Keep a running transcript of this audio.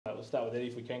We'll start with Eddie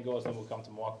if we can, guys, then we'll come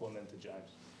to Michael and then to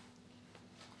James.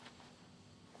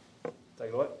 Take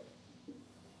it away.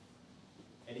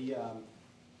 Eddie,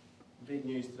 big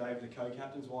news today for the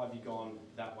co-captains. Why have you gone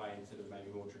that way instead of maybe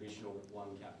more traditional one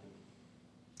captain?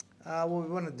 Well,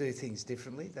 we want to do things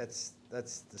differently. That's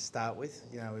to start with.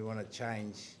 You know, we want to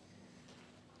change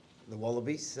the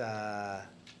Wallabies,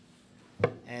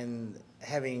 and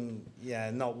having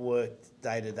not worked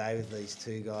day to day with these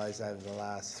two guys over the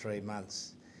last 3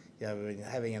 months. We've been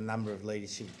having a number of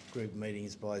leadership group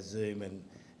meetings by Zoom and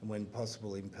when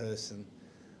possible in person.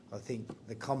 I think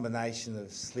the combination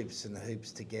of slips and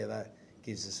hoops together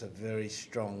gives us a very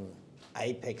strong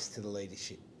apex to the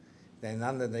leadership. Then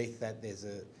underneath that,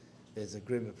 there's a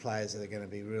group of players that are going to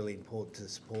be really important to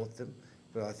support them.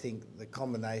 But I think the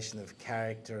combination of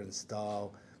character and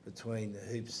style between the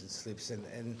hoops and slips,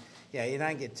 and you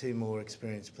don't get two more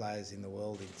experienced players in the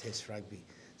world in Test rugby.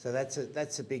 So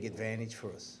that's a big advantage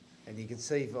for us. And you can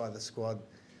see by the squad,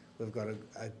 we've got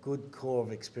a good core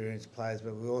of experienced players,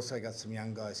 but we've also got some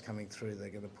young guys coming through that are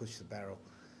going to push the barrel.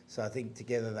 So I think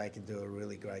together they can do a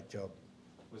really great job.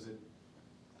 Was it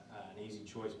an easy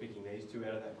choice picking these two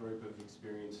out of that group of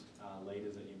experienced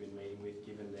leaders that you've been meeting with,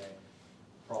 given their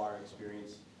prior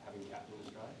experience having captained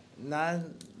Australia? No,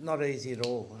 not easy at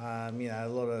all. A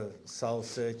lot of soul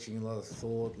searching, a lot of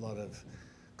thought, a lot of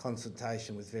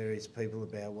consultation with various people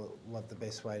about what the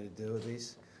best way to do it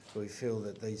is. But we feel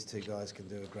that these two guys can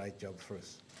do a great job for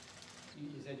us. You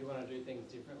said you want to do things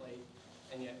differently,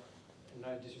 and yet,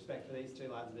 no disrespect for these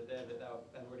two lads, but they've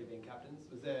already been captains.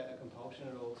 Was there a compulsion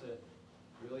at all to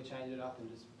really change it up and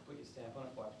just put your stamp on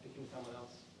it by picking someone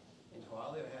else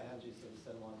entirely? Or how did you sort of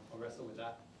settle on or wrestle with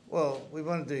that? Well, we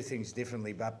want to do things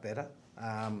differently but better.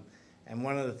 And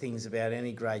one of the things about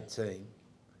any great team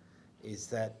is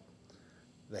that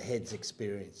the head's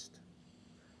experienced,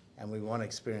 and we want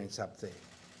experience up there.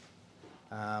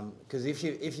 Because if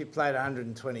you played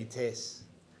 120 tests,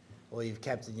 or you've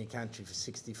captained your country for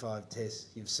 65 tests,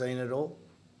 you've seen it all.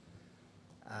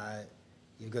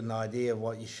 You've got an idea of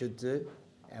what you should do,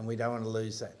 and we don't want to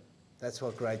lose that. That's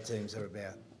what great teams are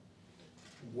about.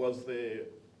 Was there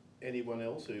anyone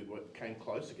else who came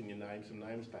closer? Can you name some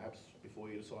names, perhaps, before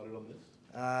you decided on this?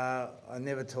 I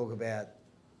never talk about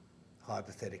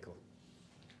hypothetical.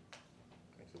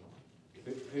 Thanks a lot.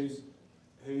 Who's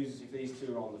if these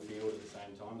two are on the field at the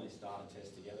same time, they start a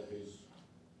test together, who's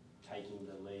taking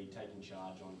the lead, taking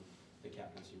charge on the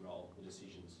captaincy role, the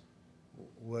decisions?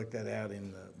 Work that out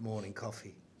in the morning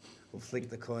coffee. We'll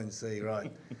flick the coin and see,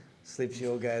 right, slips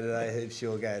your go today, hoops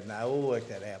your go. No, we'll work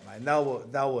that out, mate.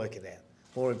 They'll work it out.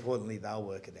 More importantly, they'll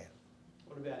work it out.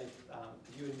 What about if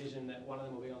you envision that one of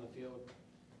them will be on the field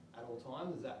at all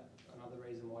times? Is that another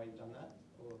reason why you've done that?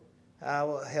 Or?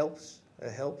 Well, it helps.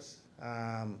 It helps.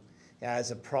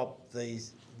 As a prop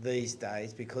these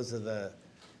days, because of the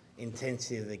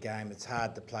intensity of the game, it's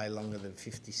hard to play longer than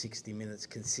 50, 60 minutes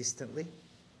consistently.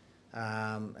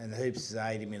 And hoops is an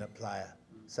 80-minute player,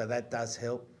 so that does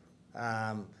help.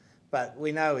 But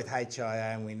we know with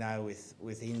HIA and we know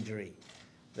with injury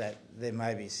that there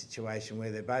may be a situation where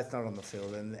they're both not on the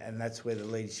field, and that's where the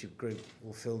leadership group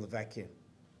will fill the vacuum.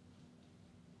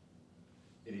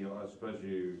 Eddie, I suppose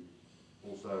you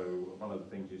also, one of the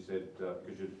things you said,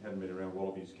 because you hadn't been around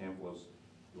Wallabies camp, was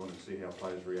you wanted to see how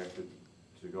players reacted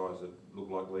to guys that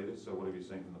look like leaders. So what have you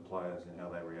seen from the players and how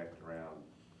they react around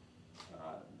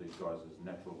these guys as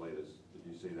natural leaders?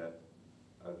 Did you see that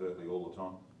overtly all the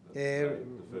time? Yeah.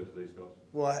 Defer to these guys?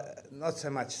 Well, not so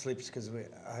much slips, because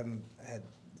I haven't had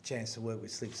the chance to work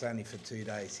with slips only for 2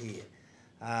 days here.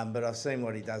 But I've seen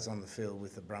what he does on the field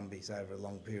with the Brumbies over a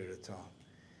long period of time.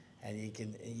 And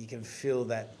you can feel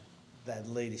that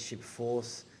leadership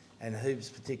force, and hoops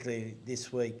particularly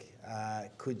this week,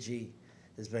 Coogee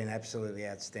has been absolutely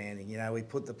outstanding. We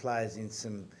put the players in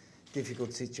some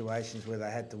difficult situations where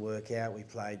they had to work out. We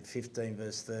played 15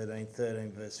 versus 13,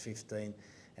 13 versus 15,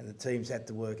 and the teams had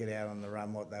to work it out on the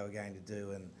run what they were going to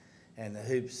do. And the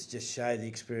hoops just show the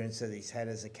experience that he's had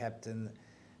as a captain,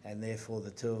 and therefore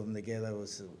the two of them together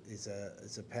is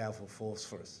a powerful force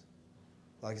for us.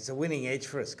 Like, it's a winning edge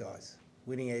for us, guys.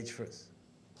 Winning edge for us.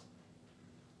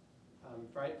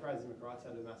 Fraser McReight's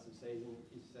had a massive season.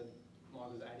 You said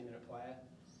Michael's an 80-minute player.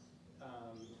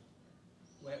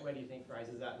 Where do you think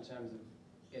Fraser's at in terms of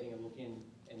getting a look in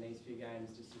these few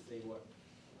games just to see what?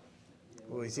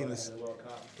 Well, he's in the World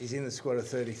Cup. He's in the squad of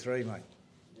 33, mate.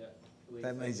 Yeah.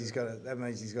 That means he's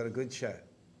got a good show.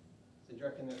 So do you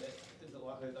reckon that is it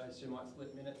likely that those two might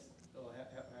split minutes, or how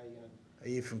are you going to? Are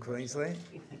you from Queensland?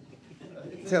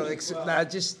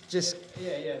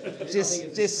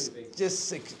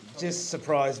 Just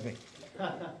surprise me.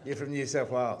 You're from New South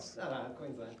Wales. No,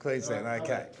 Queensland. Queensland, So I've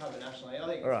okay. covered nationally. I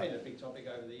think it's Right. been a big topic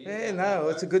over the years. Yeah, now. no,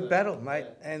 it's a good So, battle, mate,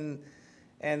 yeah.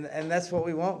 and that's what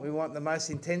we want. We want the most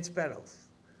intense battles.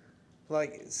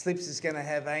 Like Slips is going to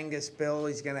have Angus Bell.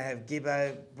 He's going to have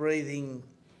Gibbo breathing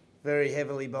very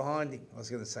heavily behind him. I was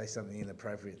going to say something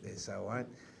inappropriate there, so I won't.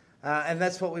 And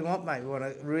that's what we want, mate. We want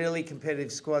a really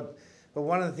competitive squad. But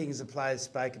one of the things the players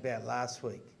spoke about last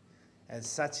week, and it's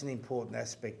such an important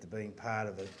aspect of being part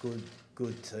of a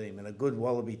good team and a good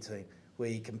Wallaby team, where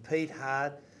you compete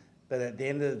hard, but at the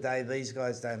end of the day, these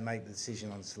guys don't make the decision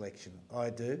on selection. I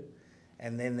do.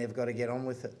 And then they've got to get on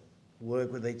with it,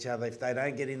 work with each other. If they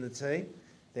don't get in the team,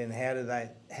 then how do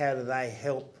they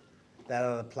help that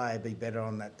other player be better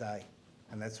on that day?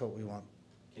 And that's what we want.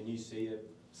 Can you see a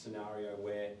scenario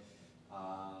where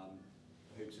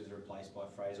Hoops is replaced by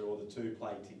Fraser, or the two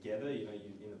play together? You know,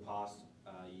 in the past,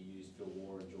 you used Phil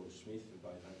Waugh and George Smith for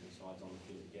both opening sides on the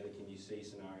field together. Can you see a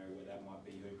scenario where that might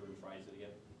be Hooper and Fraser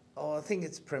together? Oh, I think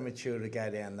it's premature to go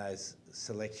down those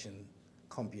selection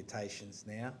computations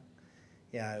now.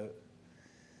 You know,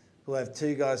 we'll have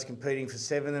two guys competing for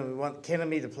 7, and we want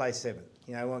Kennedy to play 7.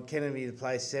 You know, we want Kennedy to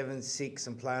play 7, 6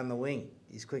 and play on the wing.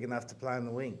 He's quick enough to play on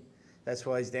the wing. That's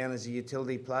why he's down as a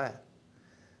utility player.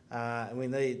 And we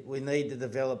need to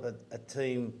develop a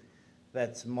team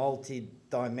that's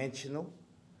multi-dimensional,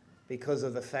 because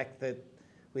of the fact that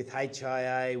with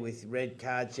HIA, with red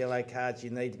cards, yellow cards, you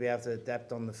need to be able to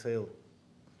adapt on the field.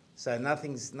 So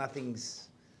nothing's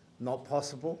not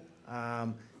possible,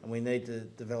 and we need to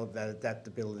develop that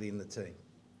adaptability in the team.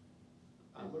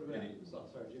 What about,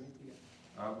 sorry, Jimmy. You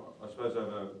go. I suppose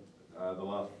over the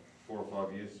last 4 or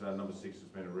 5 years, number 6 has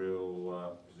been a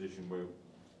real position where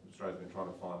Australia's been trying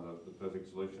to find the perfect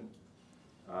solution.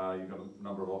 You've got a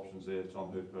number of options there: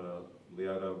 Tom Hooper,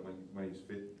 Leota when he's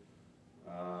fit,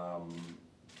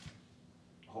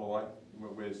 Holloway.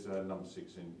 Where's number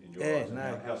 6 in your eyes?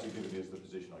 No. How significant is the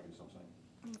position, I guess I'm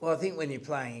saying? Well, I think when you're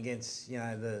playing against, you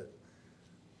know,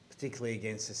 particularly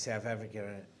against the South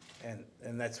Africa,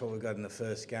 and that's what we got in the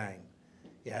first game.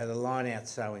 You know, the line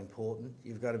out's so important.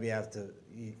 You've got to be able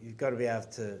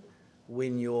to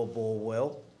win your ball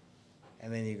well,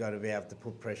 and then you've got to be able to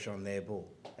put pressure on their ball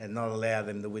and not allow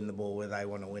them to win the ball where they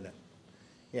want to win it.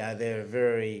 You know, they're a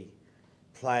very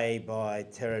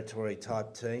play-by-territory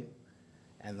type team,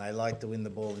 and they like to win the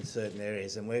ball in certain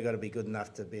areas, and we've got to be good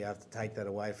enough to be able to take that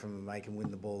away from them and make them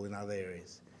win the ball in other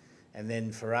areas. And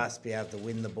then for us, be able to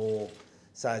win the ball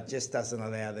so it just doesn't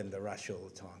allow them to rush all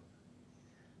the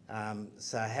time.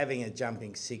 So having a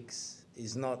jumping 6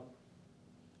 is not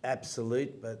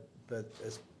absolute, but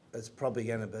it's probably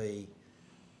going to be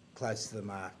close to the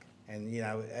mark. And, you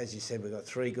know, as you said, we've got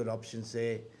 3 good options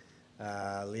there.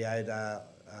 Leota,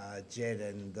 Jed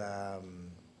and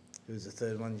who's the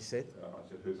third one you said? I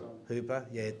said Hooper. Hooper,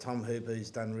 yeah, Tom Hooper,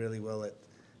 who's done really well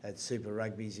at Super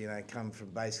Rugby's, you know, come from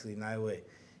basically nowhere.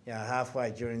 You know,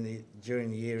 halfway during the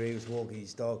year he was walking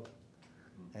his dog,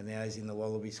 and now he's in the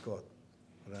Wallaby squad.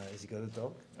 I don't know, has he got a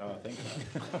dog? Oh, I think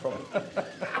so.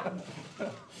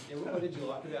 Yeah, what did you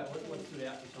like about what stood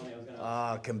out for Tommy? I was going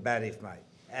to Combative, mate.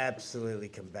 Absolutely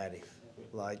combative.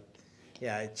 Like,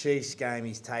 yeah, Chiefs game,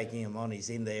 he's taking him on. He's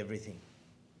into everything.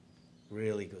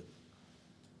 Really good.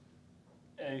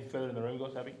 Any further in the room,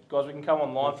 guys? Happy? Guys, we can come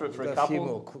online for We've a got couple. a few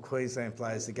more Queensland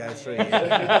players to go through.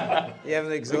 Yeah. You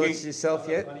haven't exhausted yourself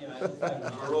yet? funny, mate.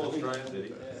 We're all Australians,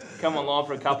 Eddie. Come online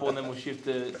for a couple, and then we'll shift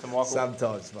to Michael.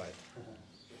 Sometimes, mate.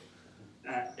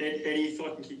 Eddie, if I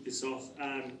can kick this off,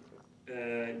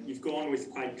 you've gone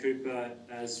with Quade Cooper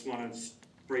as one of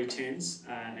 3 10s,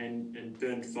 and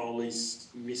Bern Foley's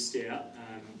missed out,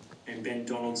 and Ben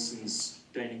Donaldson's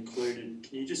been included.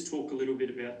 Can you just talk a little bit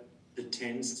about the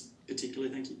 10s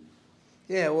particularly? Thank you.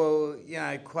 Yeah, well, you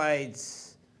know,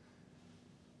 Quade's,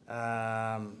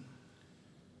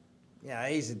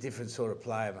 he's a different sort of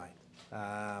player, mate.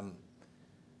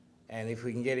 And if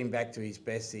we can get him back to his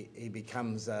best, he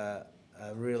becomes a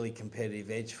really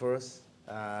competitive edge for us.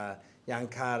 Young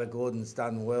Carter Gordon's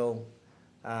done well,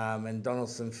 and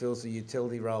Donaldson fills a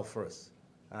utility role for us.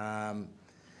 And,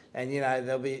 you know,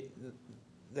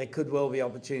 there could well be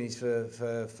opportunities for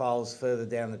Foles further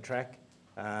down the track,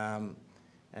 and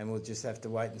we'll just have to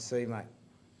wait and see, mate.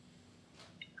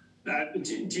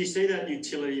 Do you see that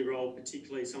utility role,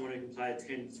 particularly someone who can play a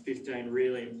 10-15,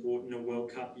 really important in a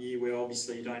World Cup year where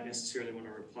obviously you don't necessarily want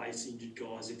to replace injured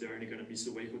guys if they're only going to miss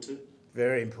a week or 2?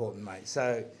 Very important, mate.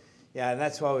 So, yeah, and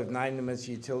that's why we've named them as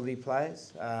utility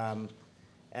players.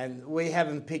 And we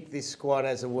haven't picked this squad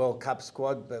as a World Cup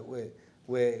squad, but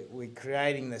we're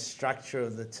creating the structure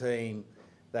of the team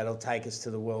that'll take us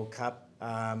to the World Cup.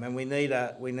 And we need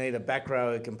a back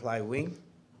row who can play wing,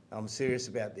 I'm serious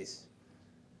about this.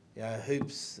 You know,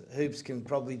 Hoops can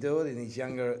probably do it. In his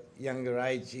younger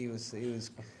age, he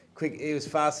was quick. He was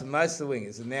faster than most of the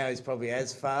wingers, and now he's probably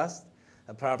as fast,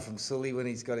 apart from Sully when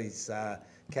he's got his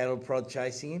cattle prod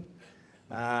chasing him.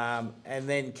 And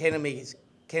then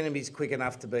Kennedy's quick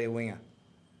enough to be a winger,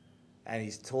 and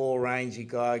he's tall, rangy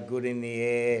guy, good in the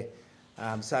air.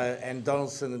 And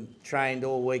Donaldson trained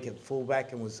all week at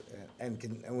fullback and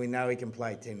we know he can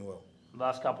play 10 well.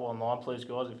 Last couple online, please,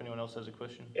 guys, if anyone else has a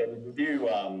question. Yeah,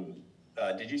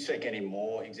 did you seek any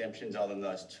more exemptions other than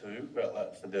those two?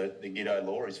 But for the Giddo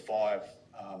law, is 5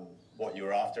 what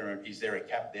you're after? And is there a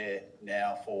cap there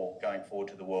now for going forward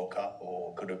to the World Cup,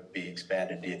 or could it be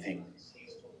expanded, do you think?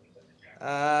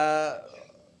 I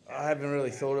haven't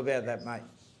really thought about that, mate.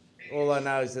 All I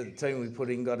know is that the team we put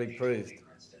in got improved.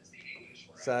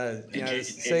 So, you know, the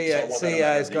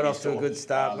CEO's got off to a good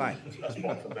start, mate. A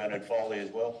spot for Bernard Foley as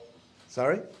well?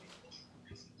 Sorry?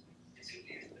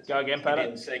 Go again, You Pat.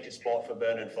 didn't seek a spot for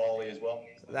Bernard Foley as well?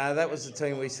 No, that was the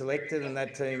team we selected, and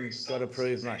that team got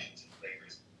approved, mate.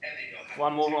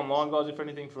 One more online, guys, if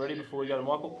anything for Eddie before we go to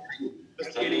Michael.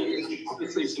 Eddie,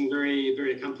 obviously some very,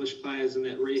 very accomplished players in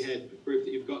that rehab group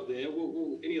that you've got there.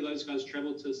 Will any of those guys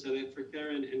travel to South Africa,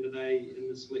 and are they in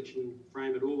the selection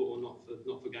frame at all, or not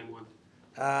for game one?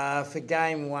 For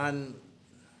game one,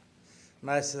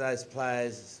 most of those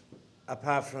players,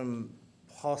 apart from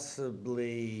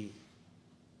possibly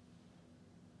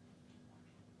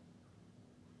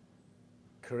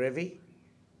Karevi,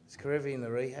 is Karevi in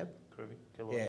the rehab? Karevi, Yeah,